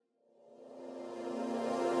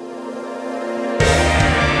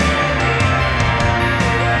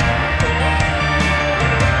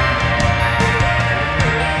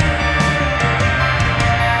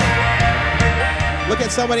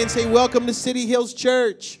at somebody and say, welcome to City Hills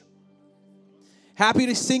Church.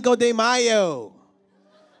 Happy Cinco de Mayo.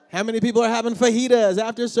 How many people are having fajitas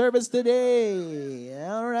after service today?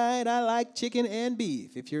 All right, I like chicken and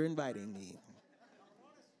beef if you're inviting me.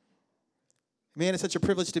 Man, it's such a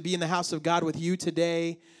privilege to be in the house of God with you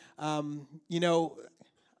today. I've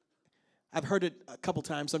heard it a couple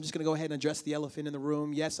times, so I'm just going to go ahead and address the elephant in the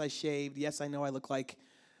room. Yes, I shaved. Yes, I know I look like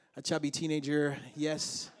a chubby teenager.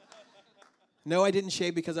 Yes. No, I didn't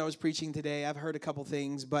shave because I was preaching today. I've heard a couple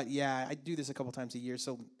things, but yeah, I do this a couple times a year,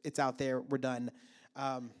 so it's out there. We're done.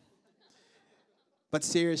 But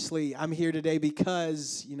seriously, I'm here today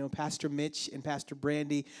because, Pastor Mitch and Pastor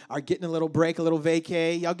Brandy are getting a little break, a little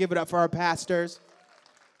vacay. Y'all give it up for our pastors.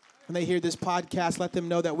 When they hear this podcast, let them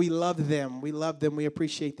know that we love them. We love them. We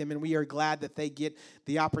appreciate them. And we are glad that they get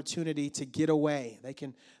the opportunity to get away. They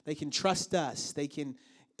can trust us. They can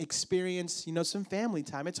experience, some family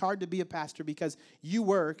time. It's hard to be a pastor because you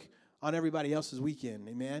work on everybody else's weekend.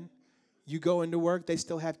 Amen. You go into work, they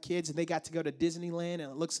still have kids, and they got to go to Disneyland, and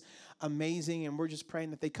it looks amazing, and we're just praying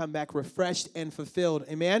that they come back refreshed and fulfilled.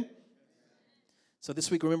 Amen? So this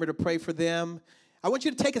week, remember to pray for them. I want you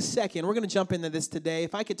to take a second. We're going to jump into this today.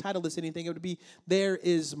 If I could title this anything, it would be, There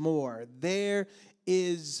is More. There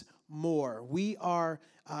is more. We are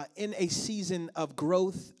in a season of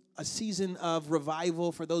growth, a season of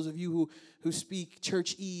revival for those of you who speak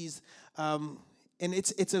churchese. And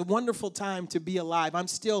it's a wonderful time to be alive. I'm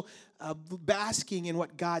still basking in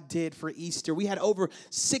what God did for Easter. We had over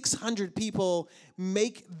 600 people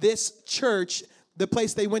make this church the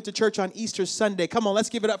place they went to church on Easter Sunday. Come on, let's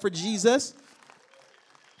give it up for Jesus.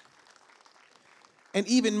 And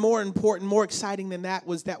even more important, more exciting than that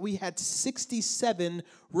was that we had 67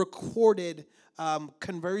 recorded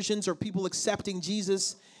conversions or people accepting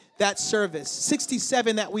Jesus that service.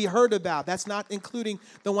 67 that we heard about. That's not including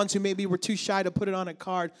the ones who maybe were too shy to put it on a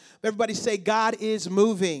card. Everybody say, God is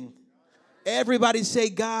moving. Everybody say,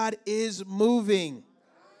 God is moving.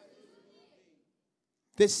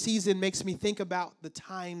 This season makes me think about the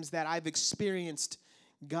times that I've experienced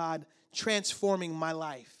God transforming my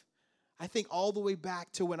life. I think all the way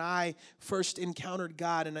back to when I first encountered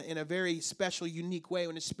God in a very special, unique way,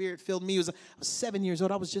 when the Spirit filled me. I was 7 years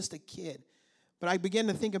old. I was just a kid. But I began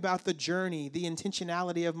to think about the journey, the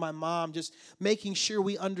intentionality of my mom, just making sure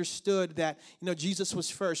we understood that, Jesus was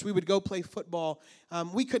first. We would go play football.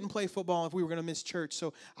 We couldn't play football if we were going to miss church.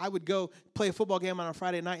 So I would go play a football game on a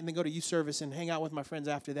Friday night and then go to youth service and hang out with my friends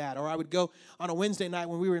after that. Or I would go on a Wednesday night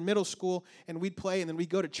when we were in middle school and we'd play and then we'd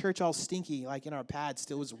go to church all stinky, like in our pads.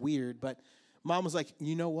 Still was weird. But Mom was like,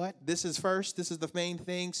 you know what? This is first. This is the main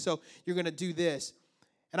thing. So you're going to do this.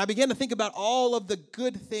 And I began to think about all of the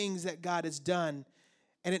good things that God has done,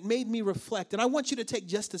 and it made me reflect. And I want you to take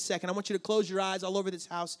just a second. I want you to close your eyes all over this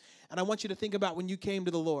house, and I want you to think about when you came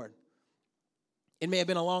to the Lord. It may have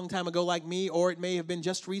been a long time ago like me, or it may have been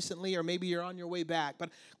just recently, or maybe you're on your way back.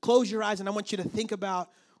 But close your eyes, and I want you to think about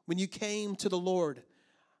when you came to the Lord.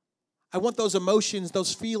 I want those emotions,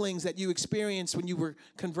 those feelings that you experienced when you were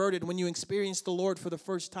converted, when you experienced the Lord for the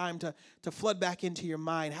first time to flood back into your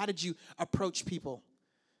mind. How did you approach people?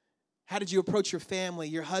 How did you approach your family,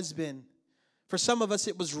 your husband? For some of us,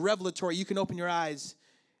 it was revelatory. You can open your eyes.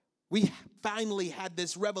 We finally had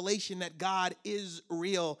this revelation that God is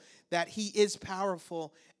real, that He is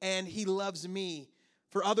powerful, and He loves me.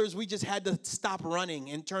 For others, we just had to stop running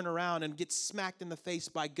and turn around and get smacked in the face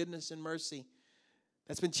by goodness and mercy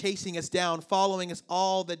that's been chasing us down, following us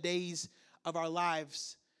all the days of our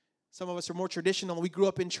lives. Some of us are more traditional. We grew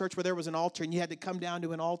up in church where there was an altar, and you had to come down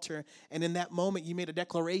to an altar. And in that moment, you made a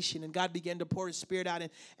declaration, and God began to pour His Spirit out,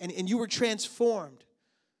 and you were transformed.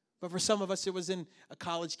 But for some of us, it was in a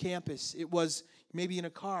college campus. It was maybe in a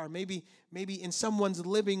car, maybe in someone's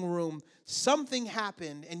living room. Something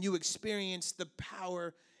happened, and you experienced the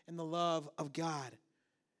power and the love of God.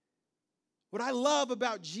 What I love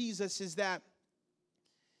about Jesus is that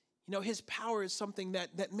His power is something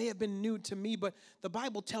that may have been new to me, but the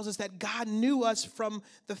Bible tells us that God knew us from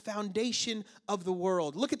the foundation of the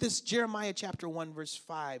world. Look at this, Jeremiah chapter 1, verse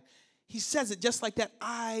 5. He says it just like that.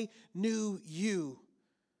 I knew you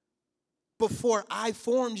before I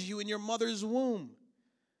formed you in your mother's womb.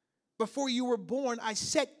 Before you were born, I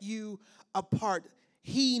set you apart.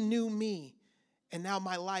 He knew me, and now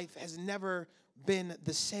my life has never been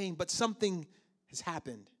the same, but something has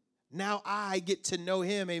happened. Now I get to know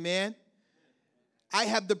Him, amen? I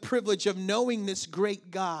have the privilege of knowing this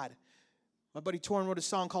great God. My buddy Torrin wrote a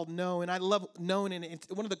song called Know, and I love known, and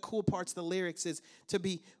one of the cool parts of the lyrics is to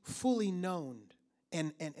be fully known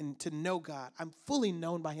and to know God. I'm fully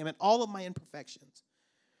known by Him and all of my imperfections.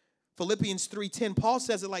 Philippians 3:10, Paul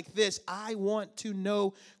says it like this: I want to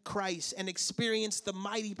know Christ and experience the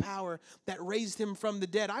mighty power that raised him from the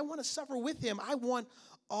dead. I want to suffer with him. I want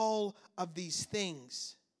all of these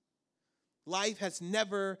things. Life has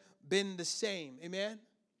never been the same. Amen?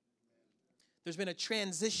 There's been a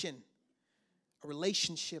transition, a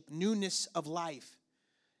relationship, newness of life.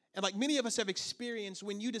 And like many of us have experienced,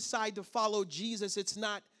 when you decide to follow Jesus, it's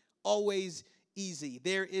not always easy.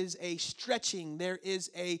 There is a stretching, there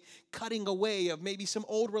is a cutting away of maybe some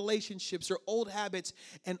old relationships or old habits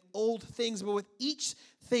and old things. But with each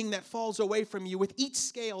thing that falls away from you, with each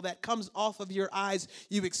scale that comes off of your eyes,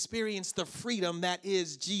 you experience the freedom that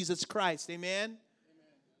is Jesus Christ. Amen?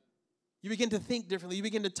 You begin to think differently. You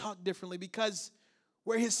begin to talk differently, because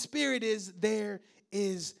where his Spirit is, there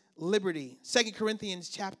is liberty. 2 Corinthians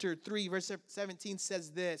chapter 3, verse 17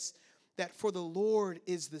 says this, that for the Lord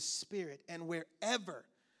is the Spirit, and wherever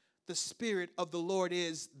the Spirit of the Lord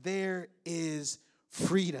is, there is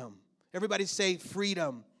freedom. Everybody say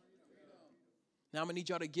freedom. Now I'm going to need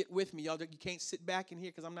y'all to get with me. Y'all, you can't sit back in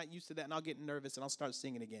here because I'm not used to that, and I'll get nervous and I'll start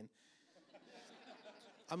singing again.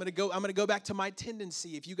 I'm gonna go back to my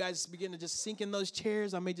tendency. If you guys begin to just sink in those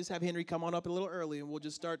chairs, I may just have Henry come on up a little early, and we'll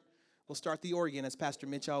start the organ, as Pastor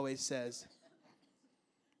Mitch always says.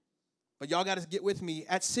 But y'all got to get with me.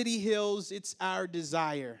 At City Hills, it's our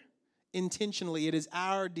desire. Intentionally, it is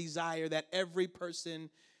our desire that every person,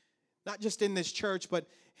 not just in this church, but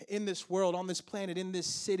in this world, on this planet, in this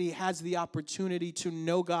city, has the opportunity to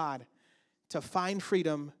know God, to find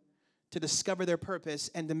freedom, to discover their purpose,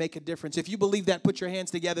 and to make a difference. If you believe that, put your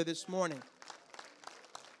hands together this morning.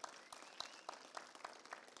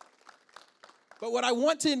 But what I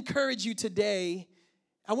want to encourage you today,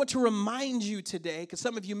 I want to remind you today, because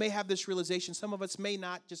some of you may have this realization, some of us may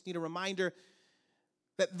not, just need a reminder,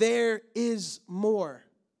 that there is more.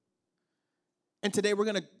 And today we're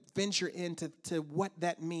going to venture into what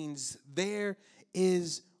that means. There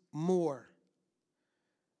is more.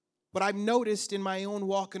 What I've noticed in my own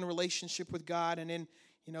walk and relationship with God, and in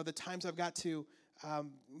the times I've got to, I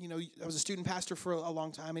was a student pastor for a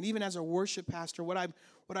long time, and even as a worship pastor, what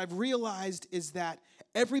I've realized is that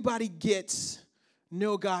everybody gets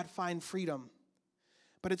know God, find freedom,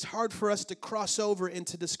 but it's hard for us to cross over and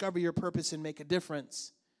to discover your purpose and make a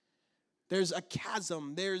difference. There's a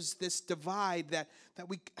chasm. There's this divide that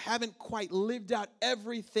we haven't quite lived out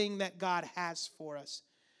everything that God has for us.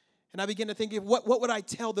 And I begin to think, what would I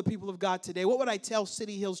tell the people of God today? What would I tell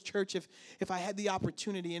City Hills Church if I had the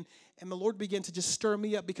opportunity? And the Lord began to just stir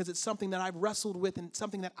me up, because it's something that I've wrestled with and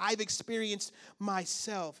something that I've experienced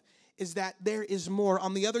myself, is that there is more.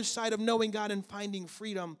 On the other side of knowing God and finding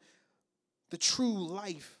freedom, the true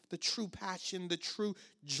life, the true passion, the true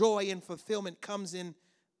joy and fulfillment comes in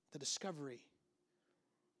the discovery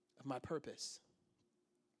of my purpose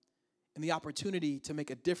and the opportunity to make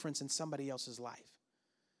a difference in somebody else's life.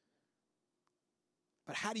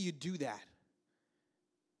 But how do you do that?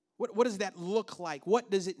 What does that look like? What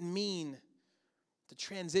does it mean to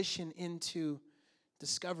transition into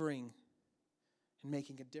discovering and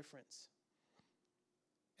making a difference?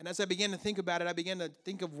 And as I began to think about it, I began to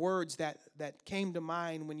think of words that came to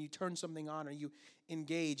mind when you turn something on or you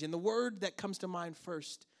engage. And the word that comes to mind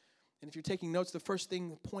first, and if you're taking notes, the first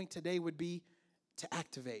point today would be to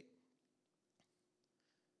activate.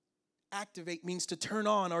 Activate means to turn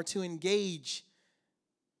on or to engage.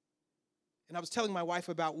 And I was telling my wife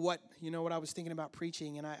about what I was thinking about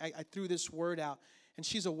preaching, and I threw this word out. And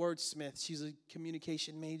she's a wordsmith. She's a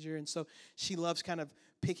communication major, and so she loves kind of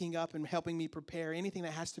picking up and helping me prepare. Anything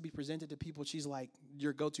that has to be presented to people, she's like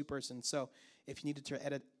your go-to person. So if you needed to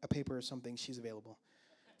edit a paper or something, she's available.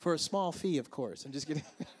 For a small fee, of course. I'm just kidding.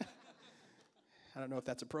 I don't know if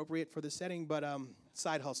that's appropriate for the setting, but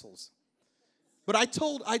side hustles. But I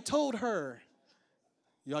told her,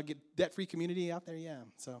 y'all get debt-free community out there? Yeah.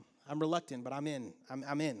 So I'm reluctant, but I'm in.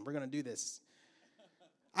 I'm in. We're going to do this.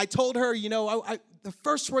 I told her, the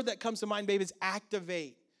first word that comes to mind, babe, is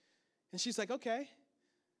activate. And she's like, okay,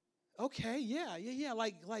 yeah.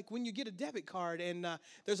 Like when you get a debit card and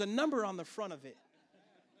there's a number on the front of it.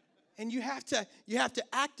 And you have to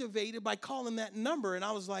activate it by calling that number. And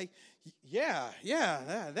I was like, yeah,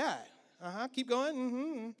 that. Keep going.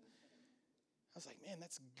 Mm-hmm. I was like, man,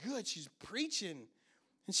 that's good. She's preaching.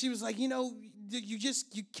 And she was like,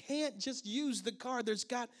 you can't just use the card. There's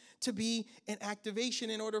got to be an activation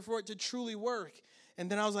in order for it to truly work. And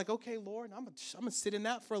then I was like, okay, Lord, I'm going to sit in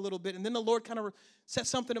that for a little bit. And then the Lord kind of set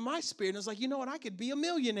something in my spirit. And I was like, you know what? I could be a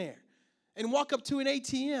millionaire and walk up to an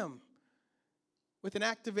ATM with an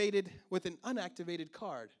unactivated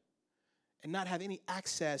card and not have any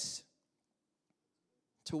access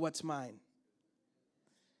to what's mine.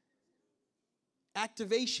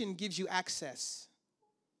 Activation gives you access.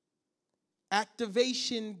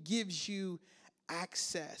 Activation gives you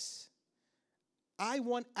access. I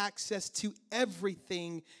want access to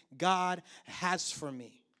everything God has for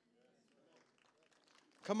me.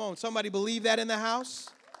 Come on, somebody believe that in the house?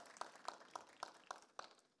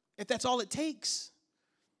 If that's all it takes,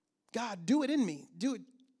 God, do it in me. Do it.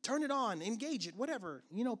 Turn it on, engage it, whatever,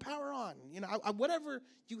 power on, whatever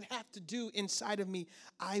you have to do inside of me,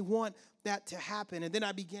 I want that to happen. And then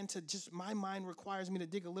I begin to my mind requires me to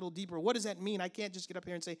dig a little deeper. What does that mean? I can't just get up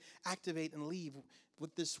here and say activate and leave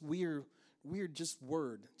with this weird just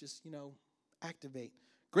word, activate.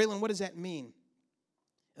 Graylin, what does that mean?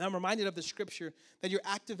 And I'm reminded of the scripture that you're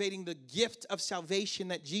activating the gift of salvation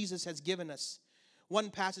that Jesus has given us. One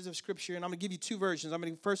passage of scripture, and I'm going to give you two versions. I'm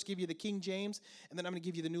going to first give you the King James, and then I'm going to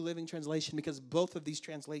give you the New Living Translation because both of these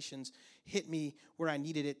translations hit me where I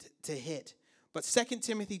needed it to hit. But 2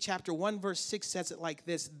 Timothy chapter 1, verse 6 says it like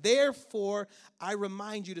this: "Therefore, I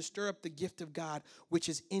remind you to stir up the gift of God which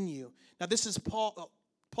is in you." Now, this is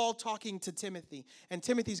Paul talking to Timothy, and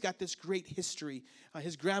Timothy's got this great history.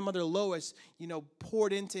 His grandmother Lois,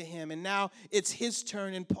 poured into him, and now it's his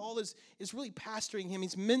turn, and Paul is really pastoring him.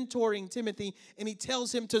 He's mentoring Timothy, and he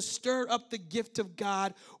tells him to stir up the gift of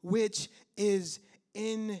God which is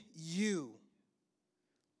in you.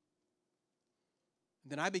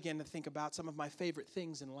 Then I began to think about some of my favorite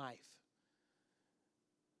things in life,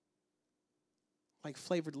 like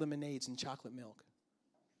flavored lemonades and chocolate milk.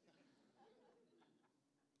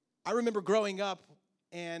 I remember growing up,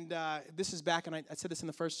 and this is back, and I said this in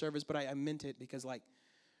the first service, but I meant it because,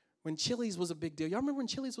 when Chili's was a big deal. Y'all remember when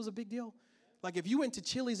Chili's was a big deal? If you went to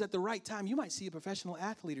Chili's at the right time, you might see a professional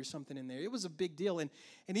athlete or something in there. It was a big deal, and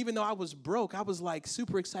even though I was broke, I was,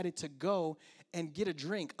 super excited to go and get a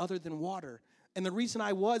drink other than water. And the reason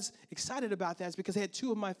I was excited about that is because they had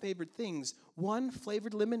two of my favorite things. one,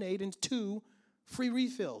 flavored lemonade, and two, free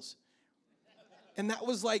refills. And that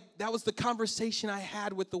was the conversation I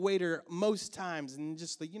had with the waiter most times, and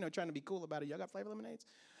just trying to be cool about it. Y'all got flavored lemonades?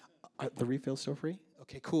 The refill's still free?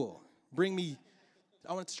 Okay, cool. Bring me.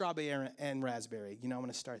 I want strawberry and raspberry. I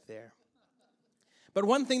want to start there. But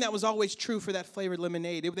one thing that was always true for that flavored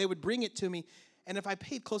lemonade, they would bring it to me, and if I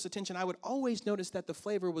paid close attention, I would always notice that the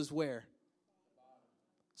flavor was where?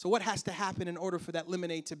 So what has to happen in order for that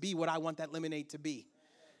lemonade to be what I want that lemonade to be?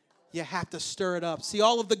 You have to stir it up. See,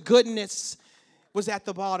 all of the goodness was at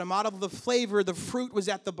the bottom. Out of the flavor, the fruit was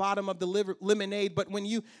at the bottom of the lemonade. But when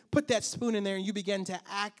you put that spoon in there and you begin to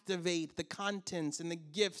activate the contents and the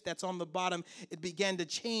gift that's on the bottom, it began to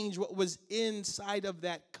change what was inside of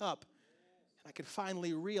that cup. And I could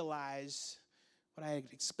finally realize what I had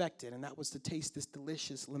expected, and that was to taste this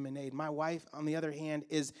delicious lemonade. My wife, on the other hand,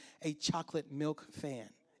 is a chocolate milk fan,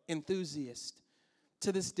 enthusiast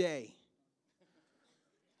to this day.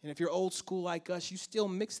 And if you're old school like us, you still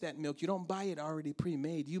mix that milk. You don't buy it already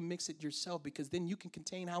pre-made. You mix it yourself because then you can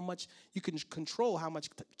control how much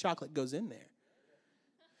chocolate goes in there.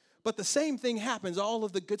 But the same thing happens. All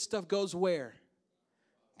of the good stuff goes where?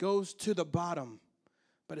 Goes to the bottom.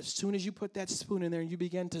 But as soon as you put that spoon in there and you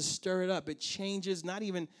begin to stir it up, it changes not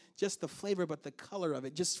even just the flavor, but the color of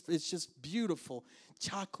it. It's just beautiful,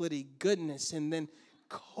 chocolatey goodness. And then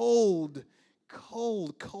cold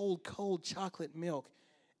chocolate milk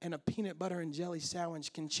and a peanut butter and jelly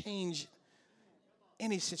sandwich can change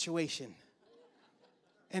any situation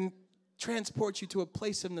and transport you to a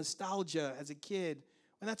place of nostalgia as a kid.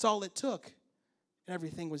 And that's all it took. And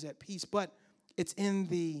everything was at peace. But it's in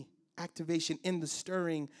the activation, in the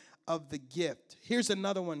stirring of the gift. Here's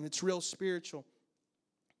another one. It's real spiritual.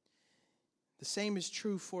 The same is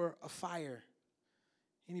true for a fire.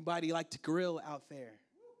 Anybody like to grill out there?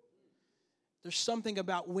 There's something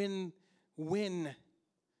about when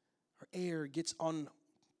or air gets on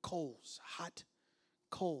coals, hot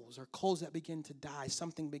coals, or coals that begin to die.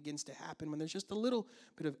 Something begins to happen when there's just a little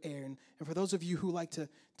bit of air. And for those of you who like to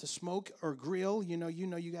smoke or grill, you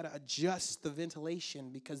got to adjust the ventilation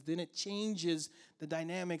because then it changes the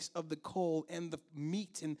dynamics of the coal and the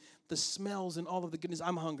meat and the smells and all of the goodness.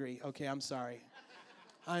 I'm hungry. Okay, I'm sorry.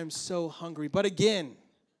 I am so hungry. But again,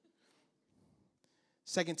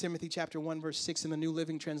 2 Timothy chapter 1, verse 6 in the New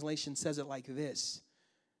Living Translation says it like this: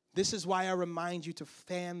 "This is why I remind you to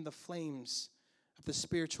fan the flames of the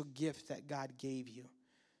spiritual gift that God gave you.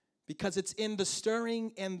 Because it's in the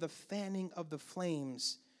stirring and the fanning of the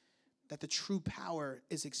flames that the true power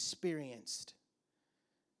is experienced."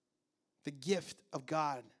 The gift of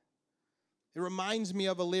God. It reminds me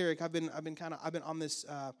of a lyric. I've been on this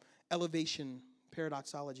elevation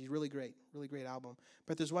paradoxology. Really great album.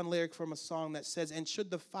 But there's one lyric from a song that says, "And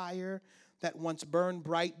should the fire that once burned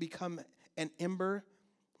bright become an ember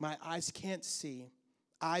my eyes can't see.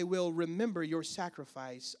 I will remember your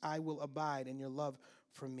sacrifice. I will abide in your love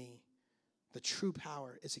for me. The true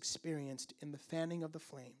power is experienced in the fanning of the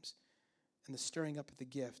flames and the stirring up of the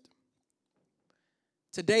gift.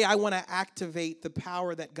 Today, I want to activate the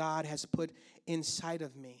power that God has put inside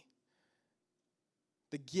of me,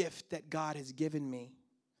 the gift that God has given me.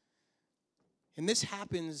 And this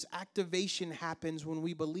happens, activation happens when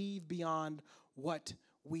we believe beyond what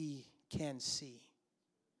we can see.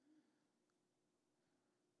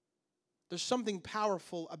 There's something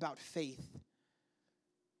powerful about faith.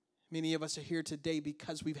 Many of us are here today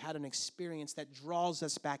because we've had an experience that draws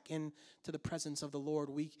us back into the presence of the Lord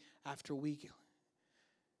week after week.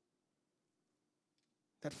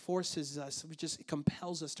 That forces us, it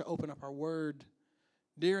compels us to open up our word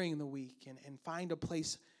during the week and find a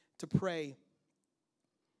place to pray.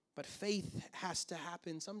 But faith has to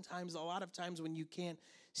happen sometimes, a lot of times when you can't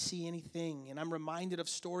see anything. And I'm reminded of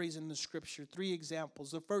stories in the scripture, 3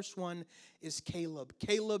 examples. The first one is Caleb.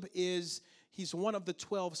 He's one of the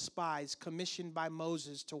 12 spies commissioned by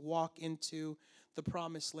Moses to walk into the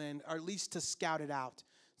promised land, or at least to scout it out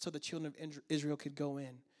so the children of Israel could go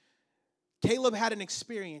in. Caleb had an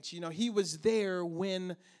experience. He was there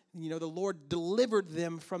when, the Lord delivered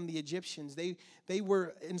them from the Egyptians. They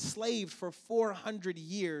were enslaved for 400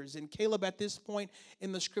 years. And Caleb at this point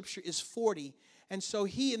in the scripture is 40. And so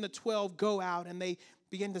he and the 12 go out and they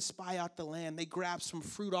begin to spy out the land. They grab some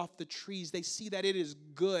fruit off the trees. They see that it is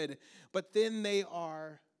good. But then they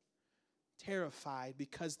are terrified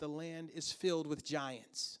because the land is filled with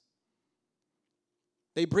giants.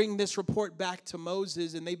 They bring this report back to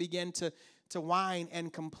Moses and they begin to whine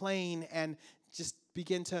and complain and just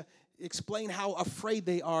begin to explain how afraid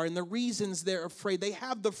they are and the reasons they're afraid. They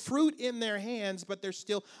have the fruit in their hands, but they're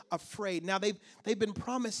still afraid. Now, they've been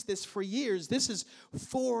promised this for years. This is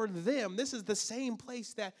for them. This is the same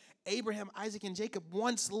place that Abraham, Isaac, and Jacob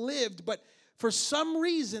once lived. But for some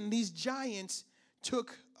reason, these giants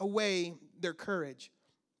took away their courage.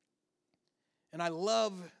 And I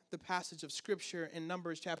love the passage of Scripture in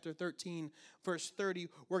Numbers chapter 13, verse 30,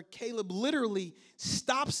 where Caleb literally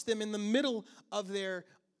stops them in the middle of their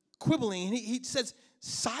quibbling. And he says,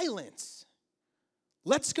 silence.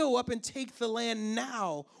 Let's go up and take the land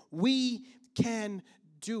now. We can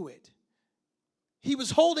do it. He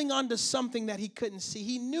was holding on to something that he couldn't see.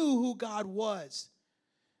 He knew who God was.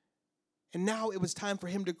 And now it was time for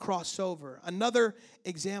him to cross over. Another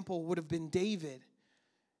example would have been David.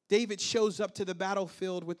 David shows up to the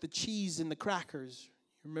battlefield with the cheese and the crackers.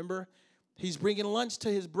 Remember? He's bringing lunch to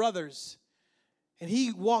his brothers. And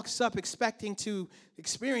he walks up expecting to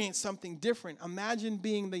experience something different. Imagine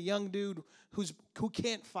being the young dude who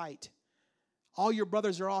can't fight. All your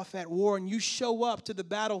brothers are off at war, and you show up to the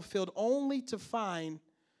battlefield only to find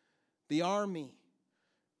the army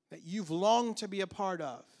that you've longed to be a part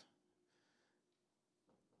of,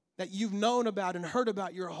 that you've known about and heard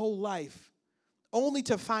about your whole life, only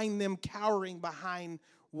to find them cowering behind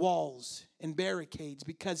walls and barricades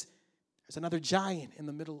because there's another giant in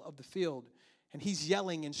the middle of the field. And he's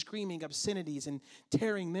yelling and screaming obscenities and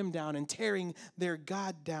tearing them down and tearing their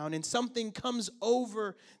God down. And something comes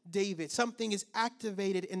over David. Something is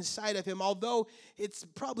activated inside of him. Although it's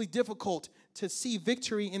probably difficult to see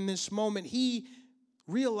victory in this moment, he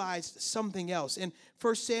realized something else. And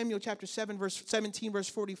 1 Samuel chapter 7, verse 17, verse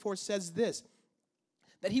 44 says this,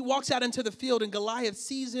 that he walks out into the field and Goliath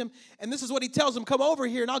sees him. And this is what he tells him, come over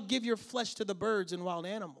here and I'll give your flesh to the birds and wild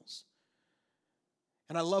animals.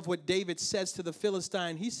 And I love what David says to the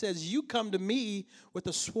Philistine. He says, you come to me with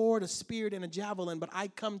a sword, a spear, and a javelin, but I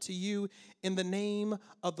come to you in the name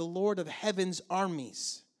of the Lord of heaven's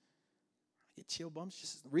armies. I get chill bumps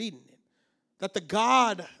just reading it. That the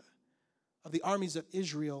God of the armies of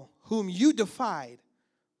Israel, whom you defied,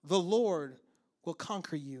 the Lord will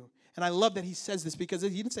conquer you. And I love that he says this because he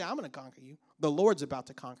didn't say, I'm going to conquer you. The Lord's about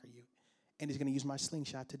to conquer you. And he's going to use my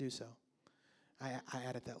slingshot to do so. I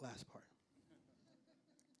added that last part.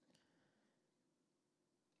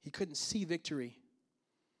 He couldn't see victory,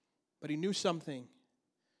 but he knew something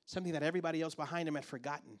that everybody else behind him had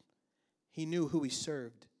forgotten. He knew who he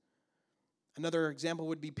served. Another example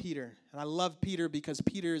would be Peter. And I love Peter because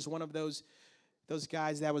Peter is one of those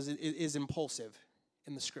guys that is impulsive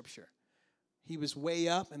in the scripture. He was way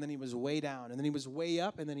up, and then he was way down. And then he was way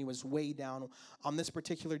up, and then he was way down. On this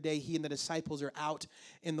particular day, he and the disciples are out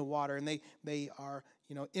in the water, and they are,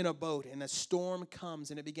 in a boat. And a storm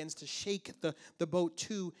comes, and it begins to shake the boat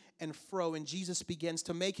to and fro. And Jesus begins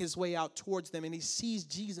to make his way out towards them, and he sees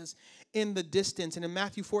Jesus in the distance. And in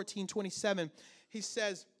Matthew 14:27, he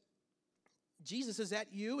says, Jesus, is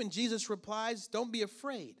that you? And Jesus replies, don't be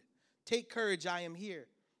afraid. Take courage, I am here.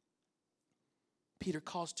 Peter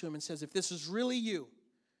calls to him and says, if this is really you,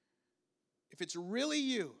 if it's really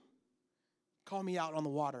you, call me out on the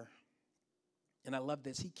water. And I love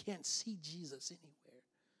this. He can't see Jesus anywhere.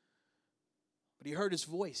 But he heard his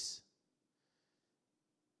voice.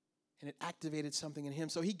 And it activated something in him.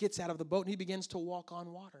 So he gets out of the boat and he begins to walk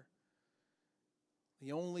on water.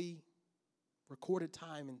 The only recorded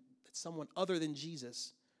time that someone other than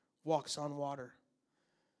Jesus walks on water.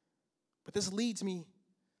 But this leads me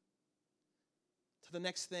to the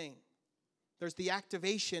next thing. There's the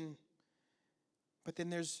activation, but then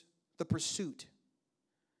there's the pursuit.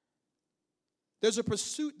 There's a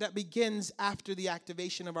pursuit that begins after the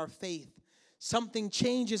activation of our faith. Something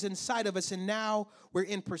changes inside of us, and now we're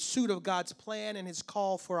in pursuit of God's plan and his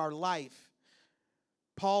call for our life.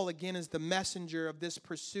 Paul, again, is the messenger of this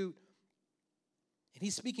pursuit. And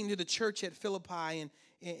he's speaking to the church at Philippi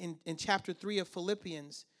in chapter 3 of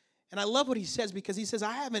Philippians. And I love what he says, because he says,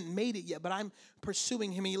 I haven't made it yet, but I'm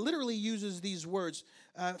pursuing him. He literally uses these words,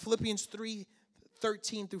 Philippians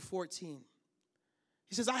 3:13 through 14.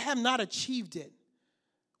 He says, I have not achieved it,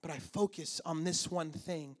 but I focus on this one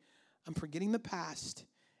thing. I'm forgetting the past,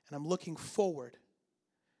 and I'm looking forward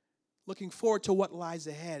to what lies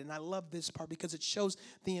ahead. And I love this part because it shows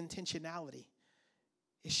the intentionality.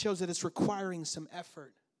 It shows that it's requiring some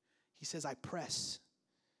effort. He says, I press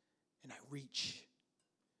and I reach.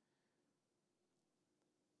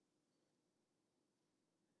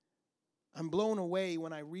 I'm blown away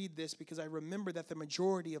when I read this because I remember that the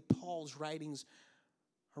majority of Paul's writings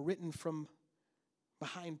are written from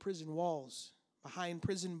behind prison walls, behind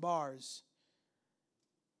prison bars.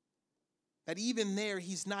 That even there,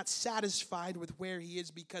 he's not satisfied with where he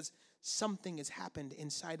is because something has happened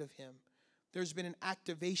inside of him. There's been an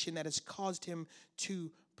activation that has caused him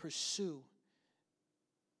to pursue.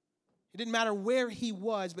 It didn't matter where he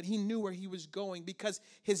was, but he knew where he was going because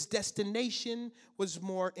his destination was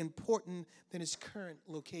more important than his current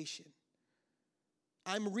location.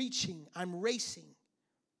 I'm reaching, I'm racing.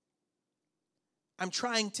 I'm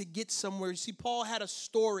trying to get somewhere. You see, Paul had a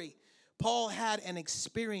story. Paul had an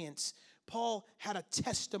experience. Paul had a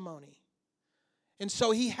testimony. And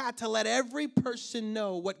so he had to let every person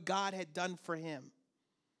know what God had done for him.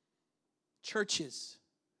 Churches,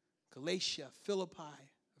 Galatia, Philippi,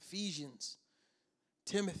 Ephesians,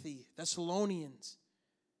 Timothy, Thessalonians.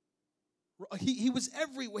 He was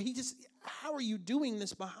everywhere. How are you doing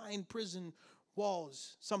this behind prison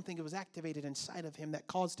walls? Something was activated inside of him that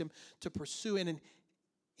caused him to pursue and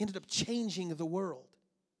ended up changing the world.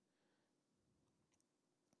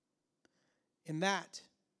 And that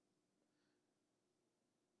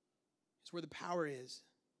is where the power is,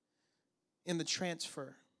 in the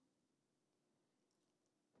transfer.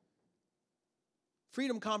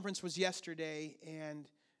 Freedom Conference was yesterday, and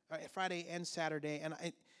Friday and Saturday, and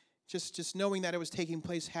just knowing that it was taking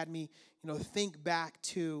place had me, think back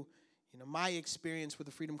to, my experience with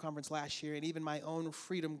the Freedom Conference last year, and even my own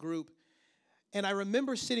Freedom group. And I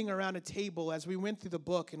remember sitting around a table as we went through the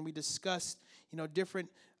book, and we discussed, different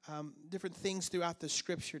things throughout the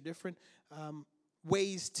Scripture, different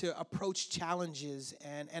ways to approach challenges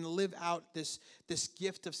and live out this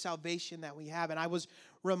gift of salvation that we have. And I was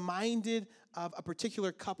reminded of a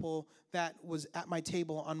particular couple that was at my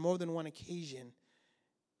table on more than one occasion.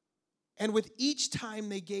 And with each time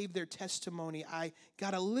they gave their testimony, I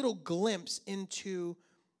got a little glimpse into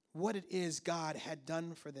what it is God had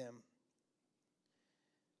done for them.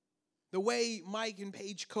 The way Mike and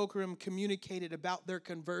Paige Cokeram communicated about their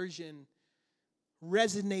conversion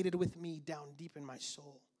resonated with me down deep in my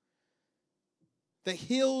soul. The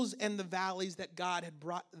hills and the valleys that God had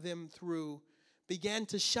brought them through began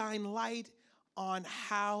to shine light on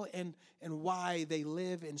how and why they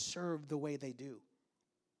live and serve the way they do.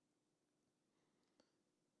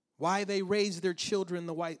 Why they raise their children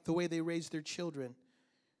the way they raise their children.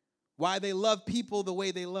 Why they love people the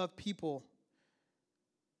way they love people.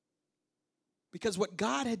 Because what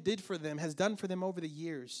God had has done for them over the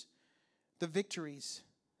years, the victories,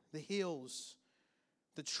 the hills,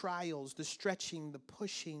 the trials, the stretching, the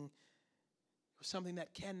pushing, was something that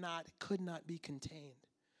could not be contained.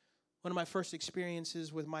 One of my first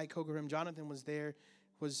experiences with Mike Cokeram, Jonathan was there,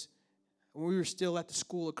 was when we were still at the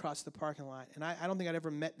school across the parking lot. And I don't think I'd ever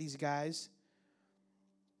met these guys.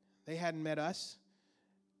 They hadn't met us.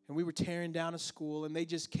 And we were tearing down a school, and they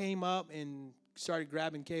just came up and started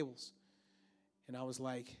grabbing cables. And I was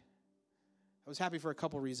happy for a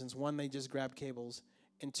couple reasons. One, they just grabbed cables.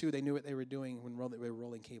 And two, they knew what they were doing when they were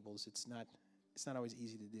rolling cables. It's not always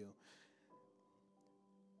easy to do.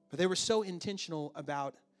 But they were so intentional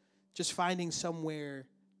about just finding somewhere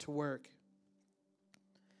to work.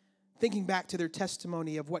 thinking back to their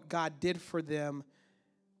testimony of what God did for them,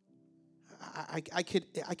 I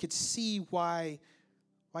could see why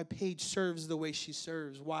Paige serves the way she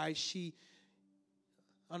serves, why she,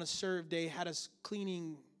 on a serve day, had us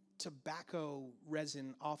cleaning tobacco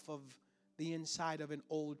resin off of the inside of an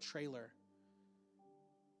old trailer.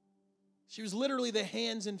 She was literally the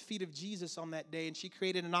hands and feet of Jesus on that day, and she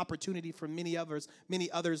created an opportunity for many others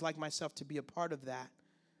like myself to be a part of that.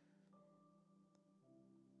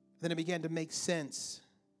 Then it began to make sense.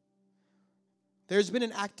 There's been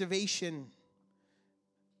an activation,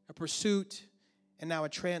 a pursuit, and now a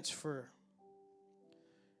transfer.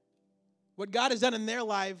 What God has done in their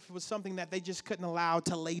life was something that they just couldn't allow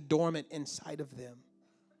to lay dormant inside of them.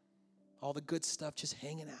 All the good stuff just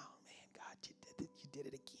hanging out. Man, God, you did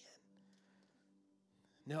it again.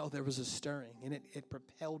 No, there was a stirring, and it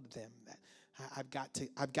propelled them that I've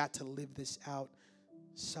got to live this out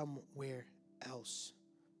somewhere else.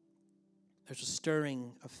 There's a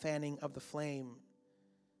stirring, a fanning of the flame.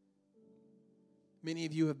 Many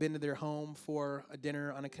of you have been to their home for a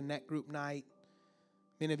dinner on a Connect group night.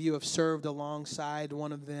 Many of you have served alongside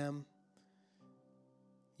one of them.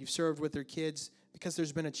 You've served with their kids because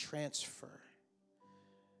there's been a transfer.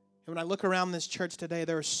 And when I look around this church today,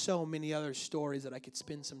 there are so many other stories that I could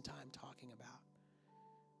spend some time talking about.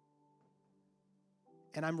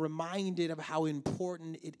 And I'm reminded of how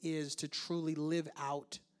important it is to truly live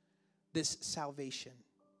out this salvation.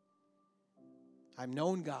 I've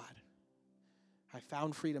known God. I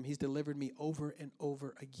found freedom. He's delivered me over and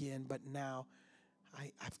over again. But now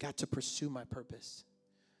I've got to pursue my purpose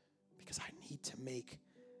because I need to make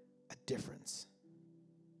a difference.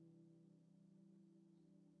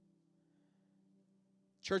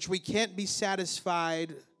 Church, we can't be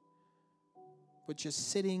satisfied with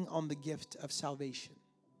just sitting on the gift of salvation.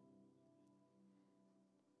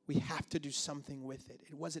 We have to do something with it.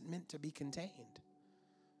 It wasn't meant to be contained.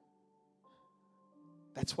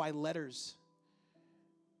 That's why letters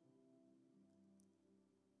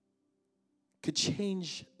could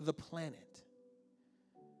change the planet.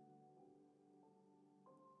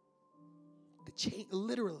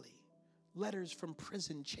 Literally, letters from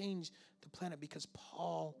prison changed the planet because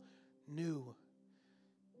Paul knew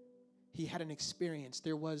he had an experience.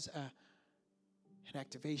 There was an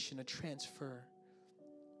activation, a transfer.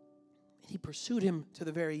 He pursued him to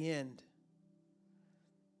the very end.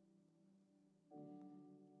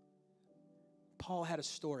 Paul had a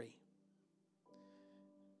story.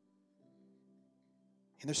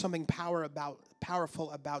 And there's something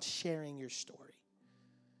powerful about sharing your story,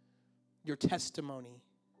 your testimony.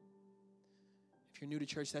 If you're new to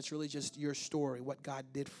church, that's really just your story, what God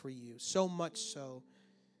did for you. So much so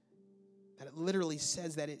that it literally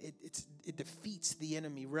says that it defeats the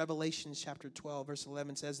enemy. Revelation chapter 12, verse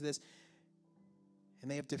 11 says this, and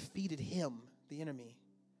they have defeated him, the enemy,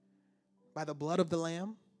 by the blood of the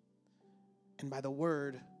Lamb and by the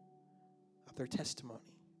word of their testimony.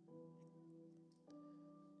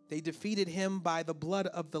 They defeated him by the blood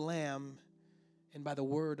of the Lamb and by the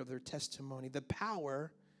word of their testimony. The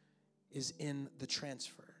power is in the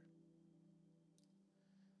transfer.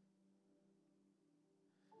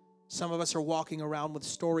 Some of us are walking around with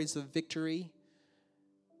stories of victory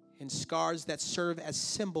and scars that serve as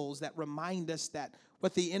symbols that remind us that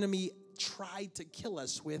what the enemy tried to kill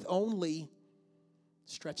us with only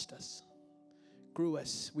stretched us, grew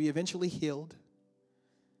us. We eventually healed.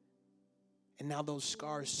 And now those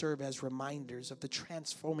scars serve as reminders of the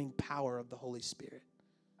transforming power of the Holy Spirit.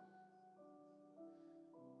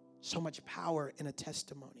 So much power in a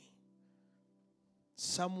testimony.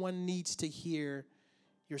 Someone needs to hear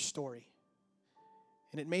your story.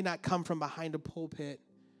 And it may not come from behind a pulpit.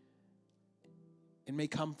 It may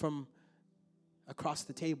come from across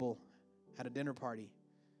the table at a dinner party.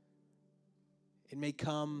 It may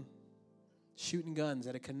come shooting guns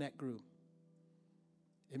at a Connect group.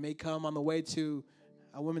 It may come on the way to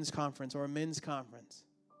a women's conference or a men's conference.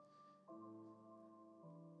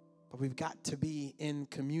 But we've got to be in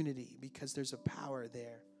community because there's a power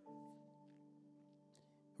there.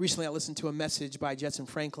 Recently, I listened to a message by Jetson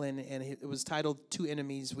Franklin, and it was titled, "Two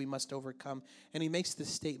Enemies We Must Overcome." And he makes this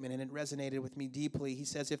statement, and it resonated with me deeply. He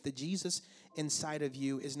says, if the Jesus inside of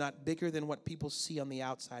you is not bigger than what people see on the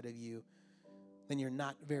outside of you, then you're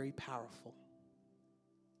not very powerful.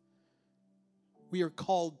 We are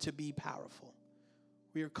called to be powerful.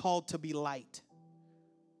 We are called to be light.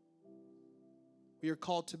 We are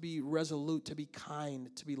called to be resolute, to be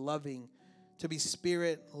kind, to be loving, to be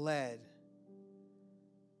spirit-led.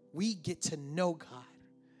 We get to know God.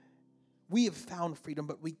 We have found freedom,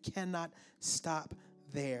 but we cannot stop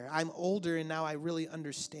there. I'm older, and now I really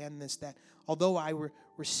understand this, that although I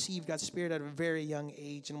received God's Spirit at a very young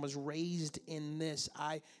age and was raised in this.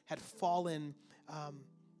 I had fallen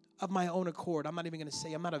of my own accord. I'm not even going to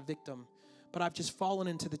say I'm not a victim, but I've just fallen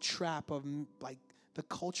into the trap of like the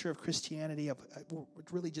culture of Christianity, of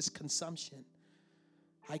really just consumption.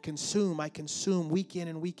 I consume week in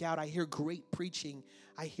and week out. I hear great preaching.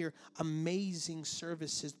 I hear amazing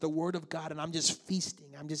services, the Word of God, and I'm just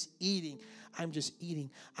feasting. I'm just eating.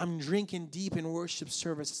 I'm drinking deep in worship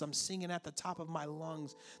services. I'm singing at the top of my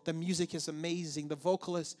lungs. The music is amazing. The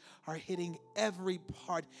vocalists are hitting every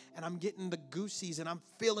part, and I'm getting the goosies, and I'm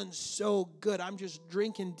feeling so good. I'm just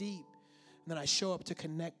drinking deep. And then I show up to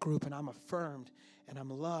Connect Group, and I'm affirmed, and I'm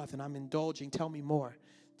loved, and I'm indulging. Tell me more.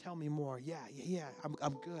 Tell me more. Yeah.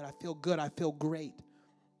 I'm good. I feel good. I feel great.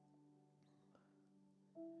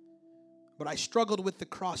 But I struggled with the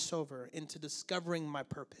crossover into discovering my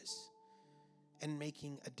purpose and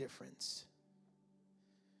making a difference.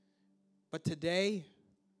 But today,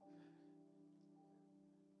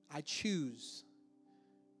 I choose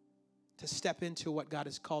to step into what God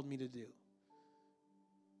has called me to do.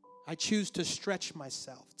 I choose to stretch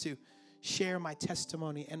myself, to share my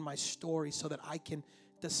testimony and my story so that I can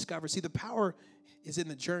discover. See, the power is in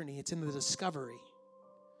the journey. It's in the discovery.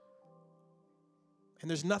 And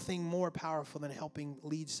there's nothing more powerful than helping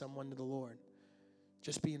lead someone to the Lord.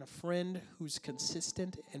 Just being a friend who's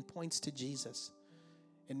consistent and points to Jesus.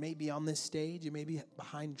 It may be on this stage. It may be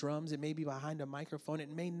behind drums. It may be behind a microphone.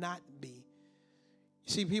 It may not be.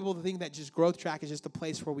 You see, people think that just Growth Track is just a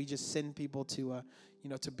place where we just send people to,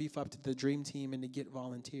 to beef up to the dream team and to get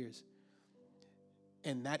volunteers.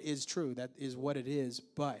 And that is true. That is what it is.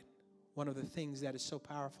 But one of the things that is so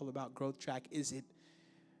powerful about Growth Track is it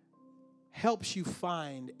helps you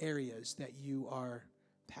find areas that you are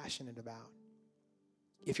passionate about.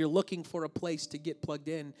 If you're looking for a place to get plugged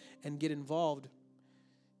in and get involved,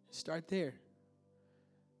 start there.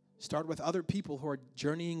 Start with other people who are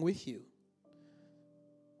journeying with you.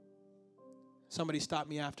 Somebody stopped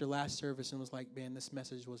me after last service and was like, man, this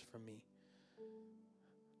message was for me.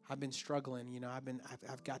 I've been struggling,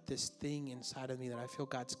 I've got this thing inside of me that I feel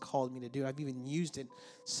God's called me to do. I've even used it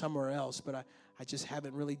somewhere else, but I just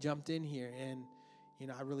haven't really jumped in here. And,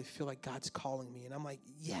 I really feel like God's calling me. And I'm like,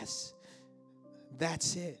 yes,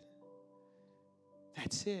 that's it.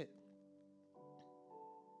 That's it.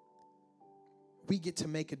 We get to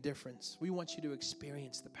make a difference. We want you to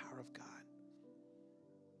experience the power of God.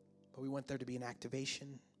 But we want there to be an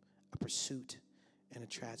activation, a pursuit, and a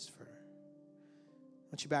transfer.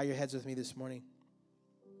 Why don't you bow your heads with me this morning?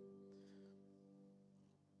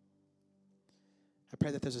 I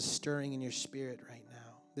pray that there's a stirring in your spirit right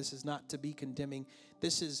now. This is not to be condemning.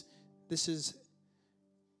 This is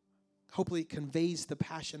hopefully it conveys the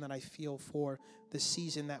passion that I feel for the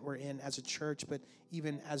season that we're in as a church, but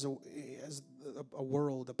even as a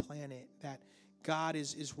world, a planet, that God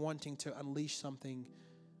is wanting to unleash something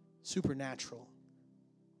supernatural.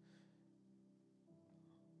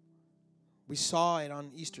 We saw it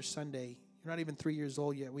on Easter Sunday. You're not even 3 years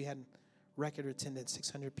old yet. We had record attendance,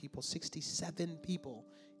 600 people, 67 people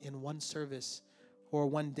in one service or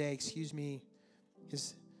one day, has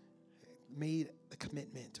made a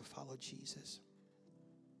commitment to follow Jesus.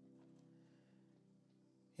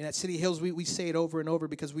 And at City Hills, we say it over and over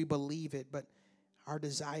because we believe it, but our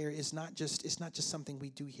desire is not just something we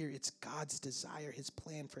do here. It's God's desire, his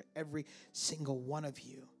plan for every single one of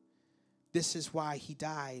you. This is why he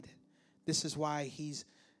died. This is why he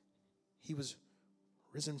was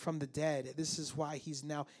risen from the dead. This is why he's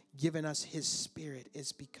now given us his Spirit,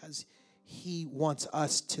 is because he wants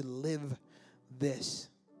us to live this.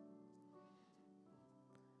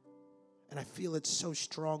 And I feel it so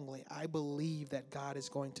strongly. I believe that God is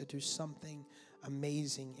going to do something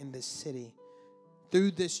amazing in this city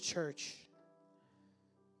through this church,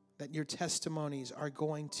 that your testimonies are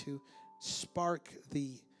going to spark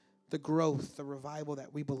the growth, the revival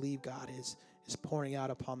that we believe God is pouring out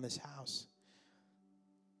upon this house.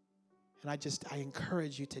 And I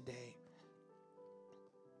encourage you today,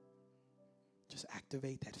 just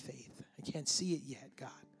activate that faith. I can't see it yet, God,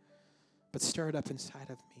 but stir it up inside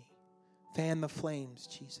of me. Fan the flames,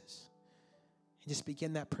 Jesus. And just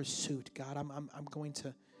begin that pursuit. God, I'm going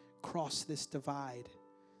to cross this divide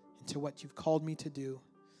into what you've called me to do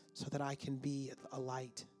so that I can be a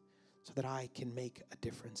light, so that I can make a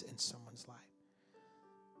difference in someone's life.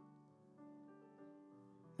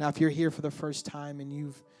 Now, if you're here for the first time and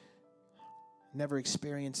you've never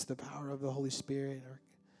experienced the power of the Holy Spirit or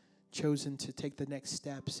chosen to take the next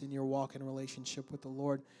steps in your walk in relationship with the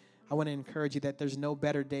Lord, I want to encourage you that there's no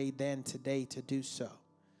better day than today to do so.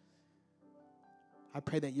 I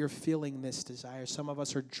pray that you're feeling this desire. Some of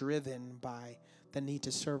us are driven by the need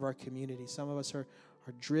to serve our community. Some of us are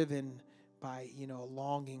driven by, a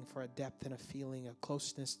longing for a depth and a feeling of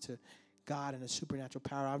closeness to God and a supernatural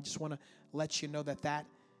power. I just want to let you know that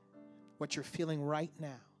what you're feeling right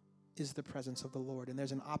now is the presence of the Lord. And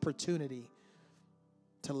there's an opportunity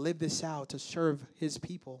to live this out, to serve his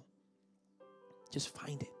people. Just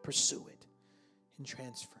find it, pursue it, and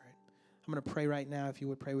transfer it. I'm going to pray right now, if you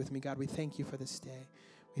would pray with me. God, we thank you for this day.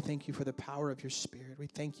 We thank you for the power of your Spirit. We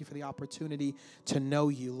thank you for the opportunity to know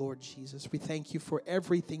you, Lord Jesus. We thank you for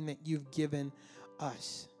everything that you've given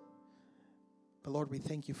us. But Lord, we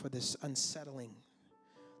thank you for this unsettling,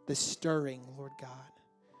 this stirring, Lord God,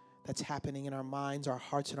 that's happening in our minds, our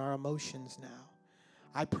hearts, and our emotions now.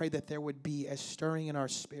 I pray that there would be a stirring in our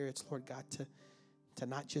spirits, Lord God, to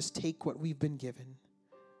not just take what we've been given.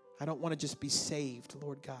 I don't want to just be saved,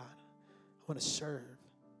 Lord God. I want to serve.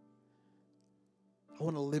 I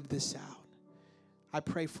want to live this out. I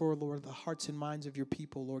pray for, Lord, the hearts and minds of your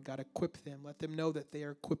people, Lord God. Equip them. Let them know that they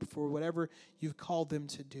are equipped for whatever you've called them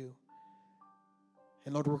to do.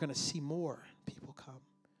 And Lord, we're going to see more people come.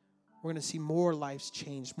 We're going to see more lives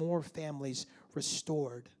changed, more families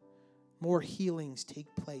restored, more healings take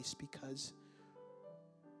place because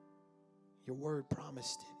your word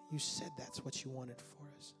promised it. You said that's what you wanted for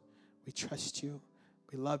us. We trust you.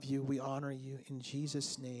 We love you. We honor you in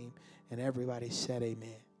Jesus' name. And everybody said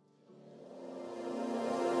amen.